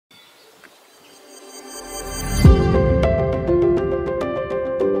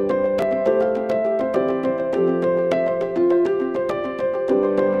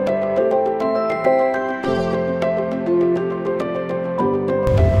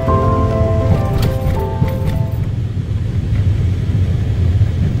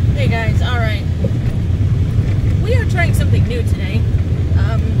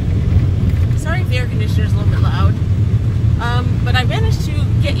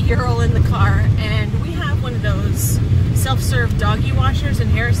Yrel in the car, and we have one of those self-serve doggy washers in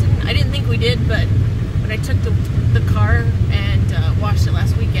Harrison. I didn't think we did, but when I took the car and washed it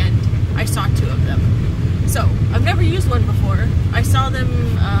last weekend, I saw 2 of them. So, I've never used one before. I saw them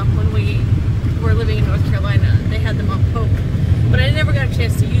when we were living in North Carolina. They had them on Pope, but I never got a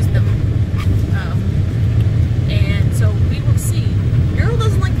chance to use them. And so we will see. Yrel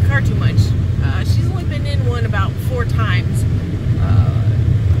doesn't like the car too much. She's only been in one about 4 times.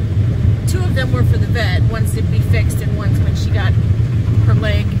 2 of them were for the vet. One's to be fixed, and one's when she got her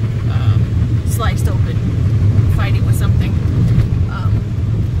leg sliced open, fighting with something.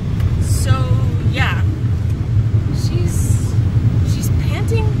 So yeah, she's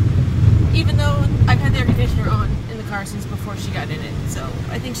panting, even though I've had the air conditioner on in the car since before she got in it. So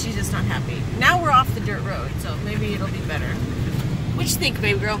I think she's just not happy. Now we're off the dirt road, so maybe it'll be better. What you think,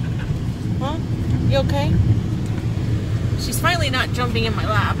 baby girl? Huh? You okay? She's finally not jumping in my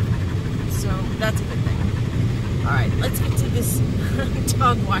lap, so that's a good thing. Alright, let's get to this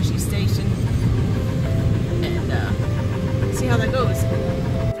dog washing station and see how that goes.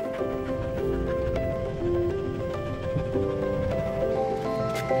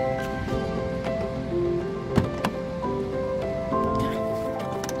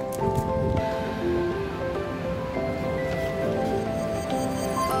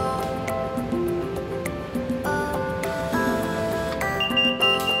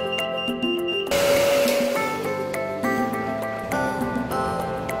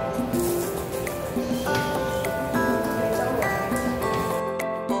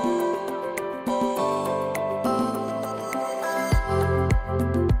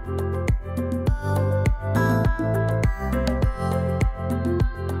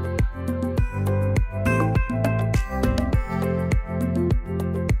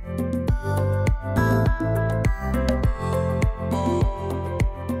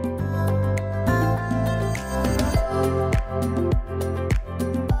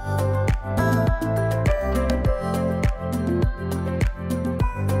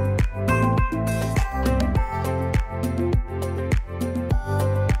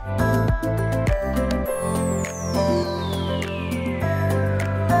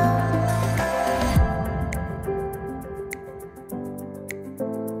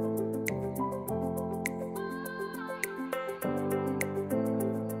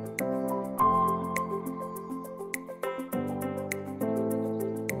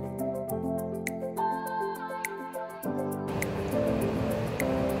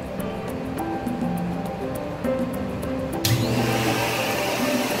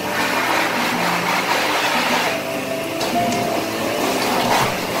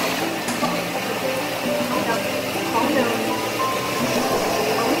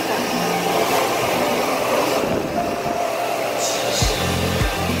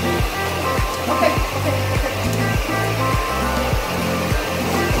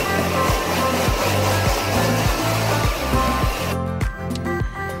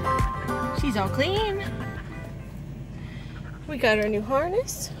 She's all clean. We got our new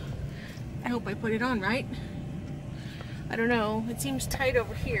harness. I hope I put it on right. I don't know. It seems tight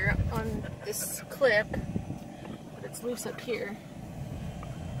over here on this clip, but it's loose up here.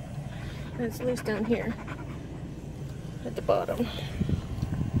 And it's loose down here at the bottom.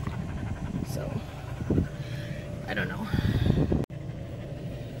 So, I don't know.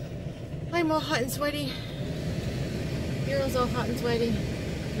 I'm all hot and sweaty. Yrel's all hot and sweaty.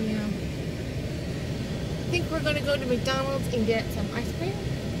 Yeah. I think we're gonna go to McDonald's and get some ice cream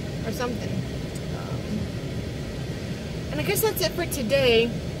or something. And I guess that's it for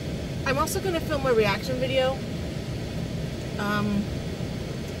today. I'm also gonna film a reaction video.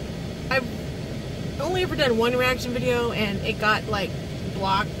 I've only ever done one reaction video and it got like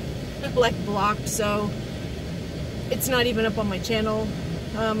blocked, so it's not even up on my channel.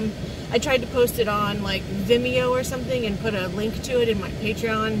 I tried to post it on like Vimeo or something and put a link to it in my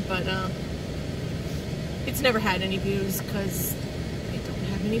Patreon, but it's never had any views because I don't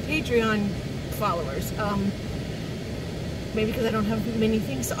have any Patreon followers. Maybe because I don't have many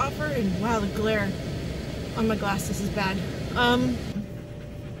things to offer, and wow, the glare on my glasses is bad.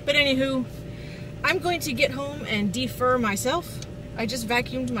 But anywho, I'm going to get home and defur myself. I just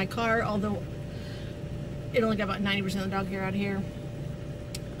vacuumed my car, although it only got about 90% of the dog hair out of here.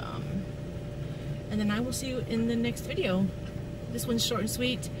 And then I will see you in the next video. This one's short and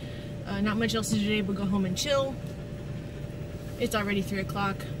sweet. Not much else to do today, but go home and chill. It's already 3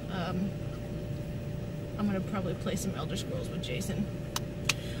 o'clock. I'm gonna probably play some Elder Scrolls with Jason.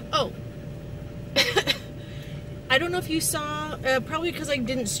 Oh, I don't know if you saw, probably because I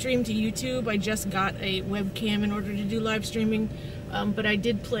didn't stream to YouTube, I just got a webcam in order to do live streaming, but I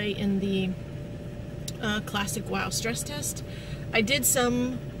did play in the Classic WoW stress test. I did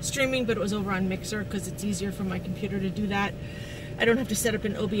some streaming, but it was over on Mixer because it's easier for my computer to do that. I don't have to set up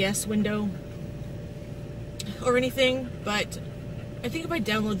an OBS window or anything, but I think if I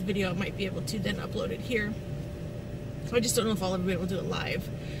download the video, I might be able to then upload it here. So I just don't know if I'll ever be able to do it live.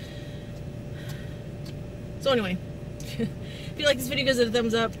 So anyway, if you like this video, give it a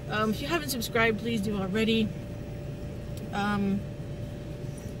thumbs up. If you haven't subscribed, please do already. And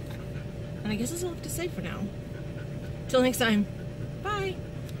I guess that's all I have to say for now. Till next time. Bye.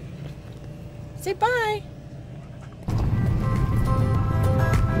 Say bye.